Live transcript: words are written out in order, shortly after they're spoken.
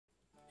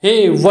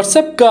Hey, what's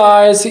up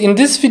guys? In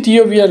this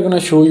video we are going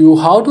to show you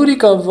how to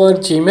recover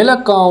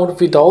Gmail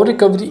account without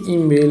recovery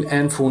email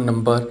and phone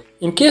number.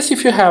 In case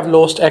if you have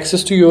lost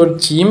access to your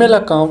Gmail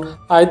account,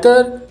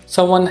 either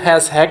someone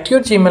has hacked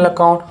your Gmail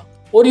account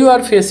or you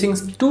are facing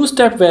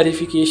two-step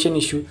verification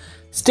issue,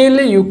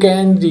 still you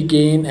can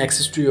regain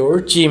access to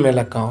your Gmail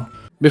account.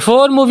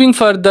 Before moving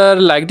further,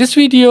 like this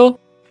video,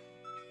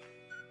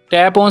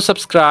 tap on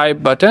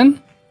subscribe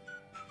button,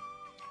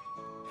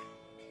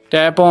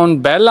 tap on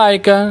bell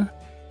icon,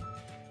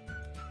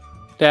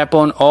 tap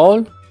on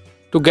all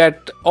to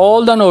get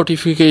all the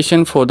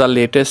notification for the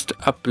latest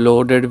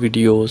uploaded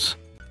videos.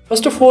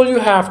 First of all, you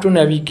have to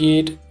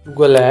navigate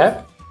Google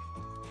app.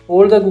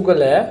 Hold the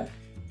Google app,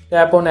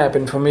 tap on app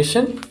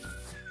information,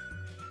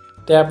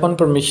 tap on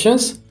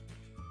permissions,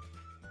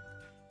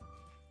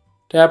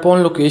 tap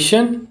on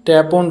location,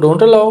 tap on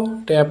don't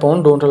allow, tap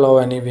on don't allow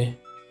anyway.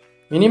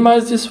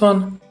 Minimize this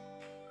one.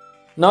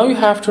 Now you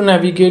have to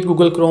navigate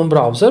Google Chrome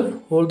browser.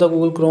 Hold the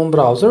Google Chrome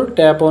browser,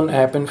 tap on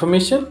app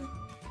information,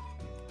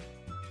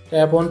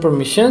 tap on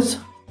permissions,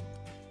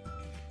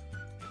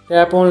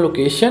 tap on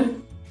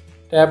location,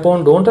 tap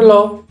on don't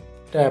allow,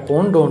 tap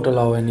on don't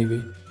allow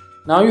anyway.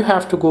 Now you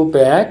have to go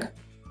back,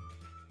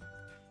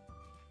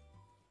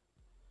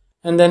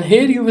 and then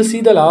here you will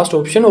see the last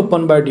option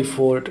open by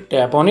default.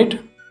 Tap on it,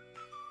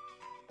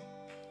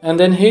 and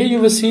then here you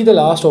will see the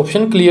last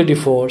option clear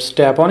defaults.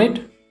 Tap on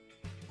it.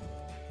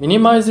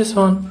 Minimize this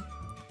one.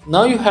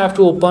 Now you have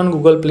to open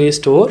Google Play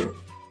Store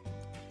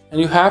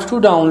and you have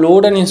to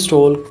download and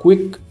install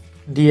Quick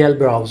DL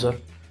browser.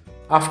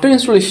 After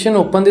installation,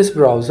 open this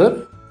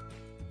browser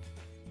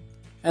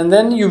and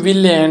then you will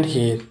land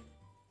here,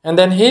 and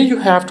then here you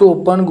have to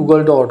open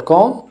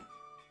google.com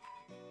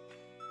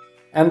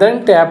and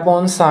then tap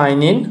on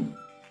sign in,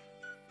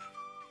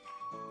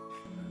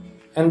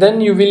 and then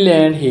you will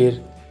land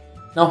here.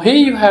 Now here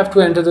you have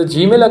to enter the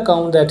Gmail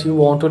account that you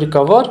want to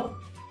recover.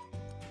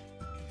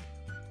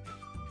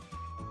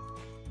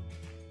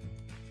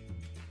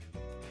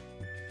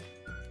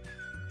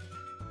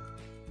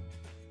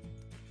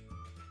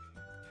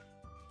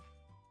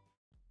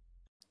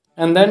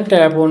 And then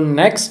tap on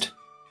next,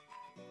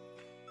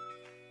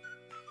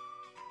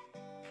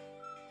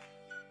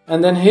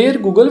 and then here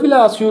Google will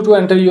ask you to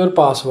enter your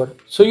password.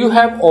 So you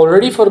have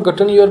already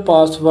forgotten your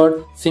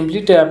password,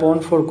 simply tap on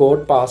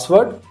forgot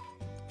password,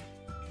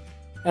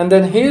 and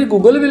then here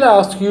Google will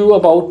ask you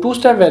about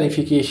two-step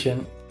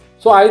verification.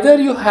 So either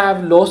you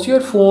have lost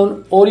your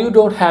phone or you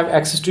don't have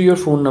access to your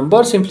phone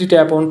number, simply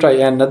tap on try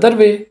another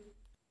way.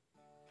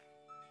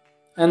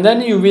 And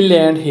then you will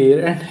land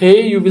here, and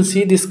here you will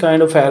see this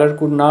kind of error,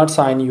 could not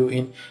sign you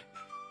in.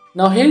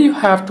 Now here you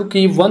have to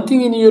keep one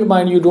thing in your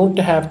mind, you don't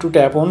have to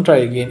tap on try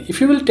again. If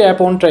you will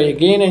tap on try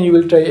again and you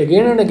will try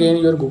again and again,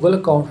 your Google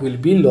account will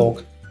be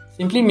locked.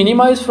 Simply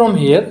minimize from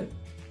here.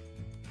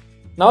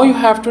 Now you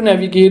have to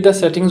navigate the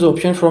settings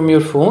option from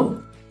your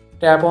phone.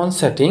 Tap on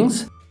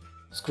settings,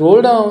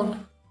 scroll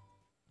down,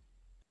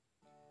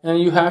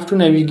 and you have to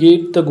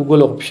navigate the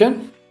Google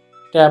option.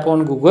 Tap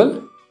on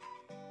Google,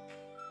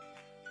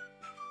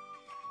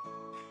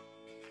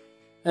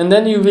 and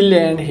then you will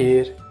land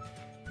here,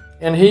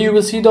 and here you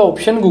will see the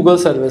option Google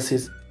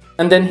services,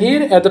 and then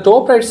here at the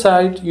top right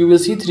side you will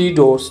see three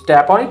dots.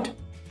 Tap on it,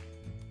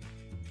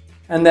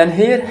 and then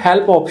here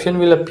help option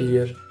will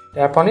appear.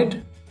 Tap on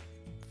it,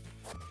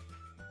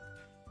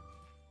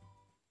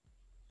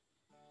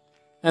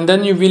 and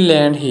then you will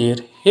land here.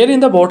 Here in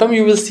the bottom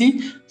you will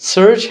see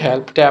search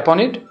help. Tap on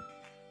it,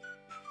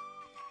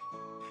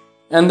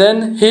 and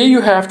then here you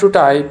have to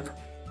type,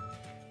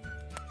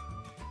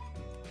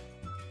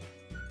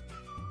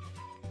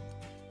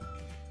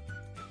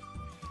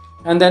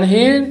 and then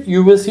here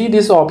you will see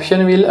this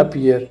option will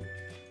appear.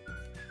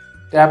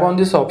 Tap on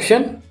this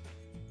option,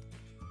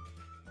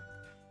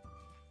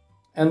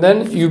 and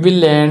then you will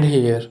land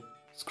here.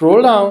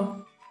 Scroll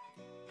down,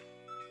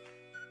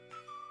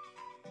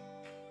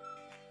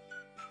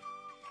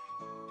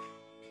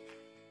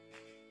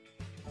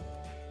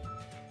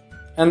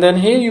 and then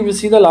here you will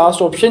see the last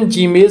option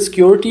Gmail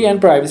security and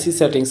privacy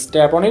settings.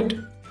 Tap on it.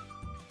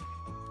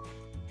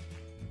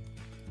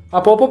 A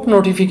pop-up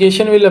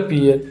notification will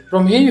appear.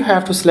 From here you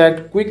have to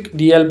select Quick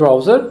DL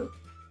browser.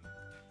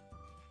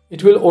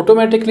 It will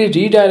automatically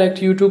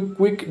redirect you to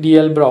Quick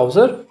DL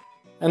browser,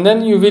 and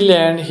then you will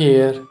land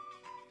here.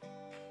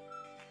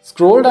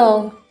 Scroll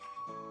down,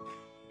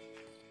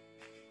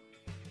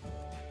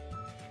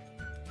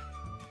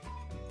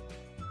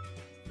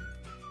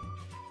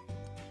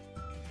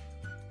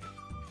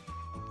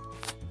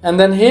 and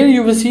then here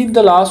you will see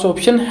the last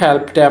option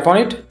help. Tap on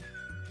it,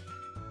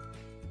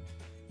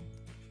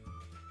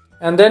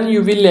 and then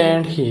you will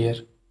land here.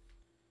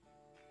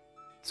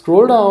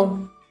 Scroll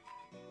down,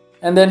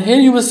 and then here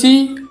you will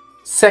see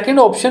second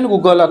option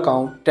Google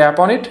account. Tap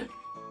on it,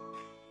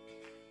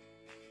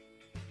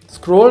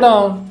 scroll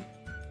down,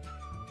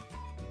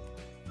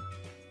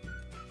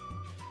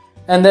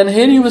 and then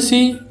here you will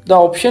see the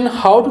option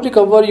how to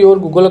recover your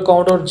Google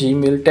account or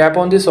Gmail. Tap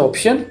on this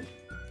option,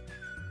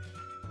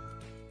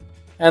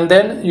 and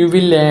then you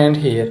will land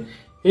here.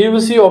 Here you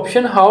will see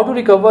option how to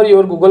recover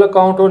your Google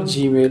account or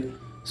Gmail.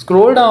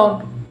 Scroll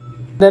down.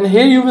 Then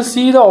here you will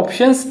see the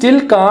option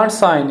still can't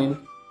sign in.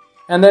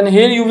 And then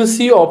here you will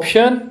see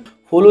option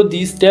follow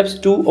these steps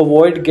to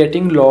avoid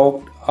getting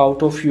logged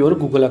out of your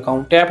Google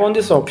account. Tap on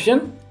this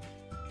option.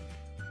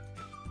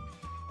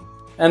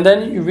 And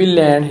then you will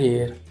land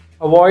here.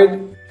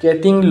 Avoid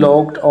getting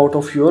logged out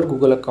of your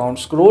Google account.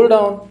 Scroll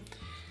down.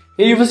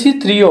 Here you will see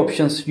three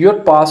options.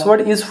 Your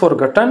password is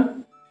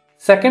forgotten.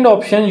 Second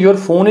option, your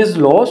phone is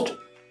lost.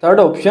 Third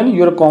option,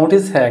 your account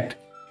is hacked.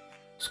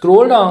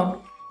 Scroll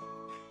down.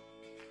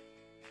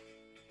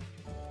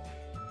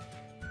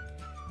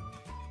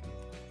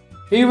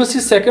 Here you will see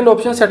second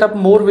option, set up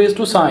more ways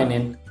to sign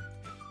in.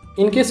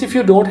 In case if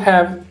you don't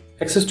have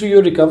access to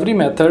your recovery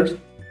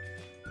method,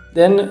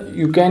 then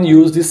you can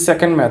use this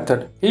second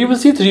method. Here you will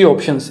see three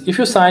options. If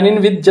you sign in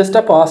with just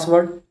a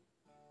password.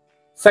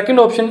 Second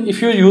option,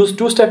 if you use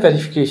two-step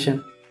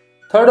verification.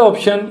 Third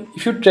option,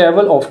 if you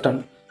travel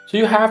often. So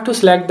you have to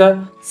select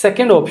the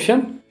second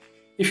option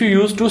if you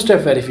use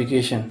two-step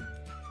verification.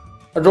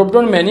 A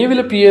drop-down menu will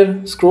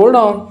appear. Scroll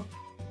down.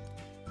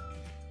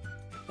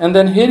 And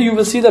then here you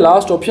will see the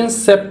last option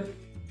set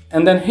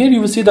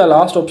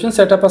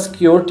up a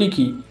security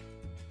key.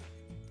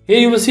 Here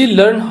you will see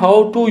learn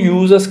how to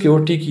use a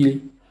security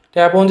key.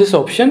 Tap on this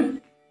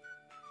option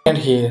and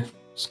here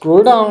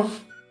scroll down.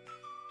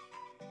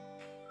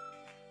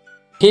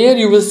 Here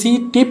you will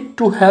see tip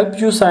to help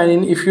you sign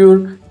in if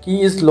your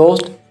key is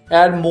lost.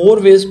 Add more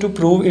ways to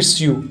prove it's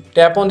you.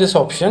 Tap on this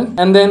option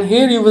and then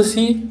here you will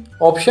see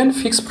option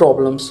fix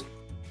problems.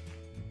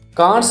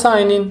 Can't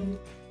sign in.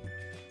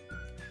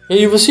 Here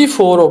you will see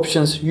four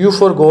options. You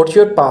forgot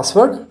your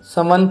password,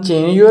 someone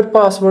changed your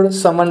password,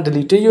 someone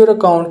deleted your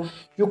account,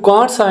 you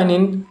can't sign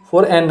in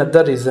for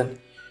another reason.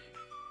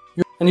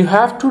 And you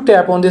have to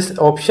tap on this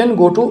option,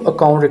 go to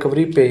account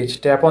recovery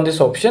page. Tap on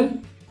this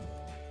option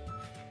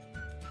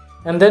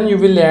and then you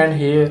will land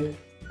here.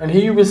 And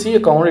here you will see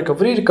account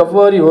recovery,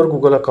 recover your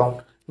Google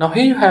account. Now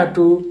here you have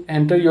to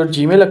enter your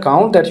Gmail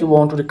account that you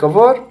want to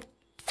recover.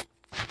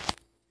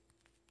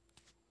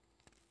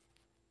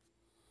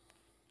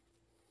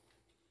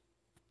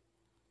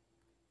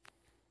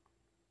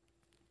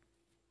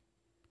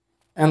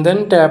 And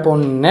then tap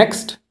on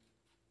next.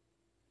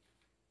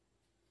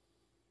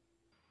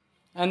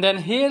 And then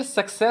here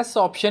success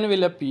option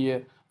will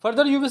appear.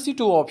 Further you will see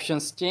two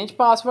options, change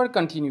password,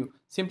 continue.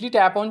 Simply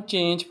tap on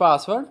change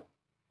password.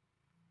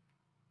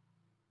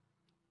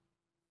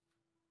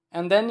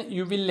 And then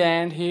you will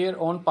land here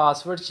on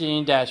password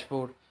change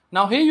dashboard.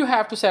 Now here you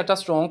have to set a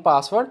strong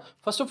password.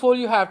 First of all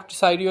you have to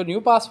decide your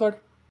new password.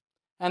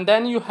 And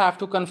then you have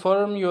to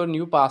confirm your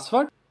new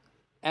password.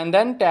 And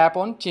then tap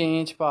on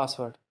change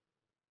password.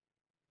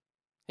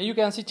 Here you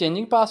can see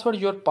changing password,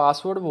 your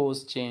password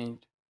was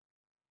changed.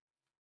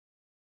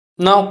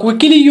 Now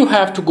quickly you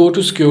have to go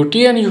to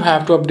security and you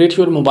have to update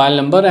your mobile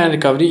number and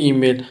recovery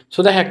email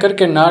so the hacker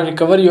cannot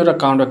recover your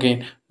account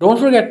again. Don't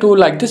forget to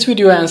like this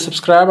video and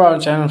subscribe our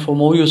channel for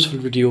more useful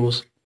videos.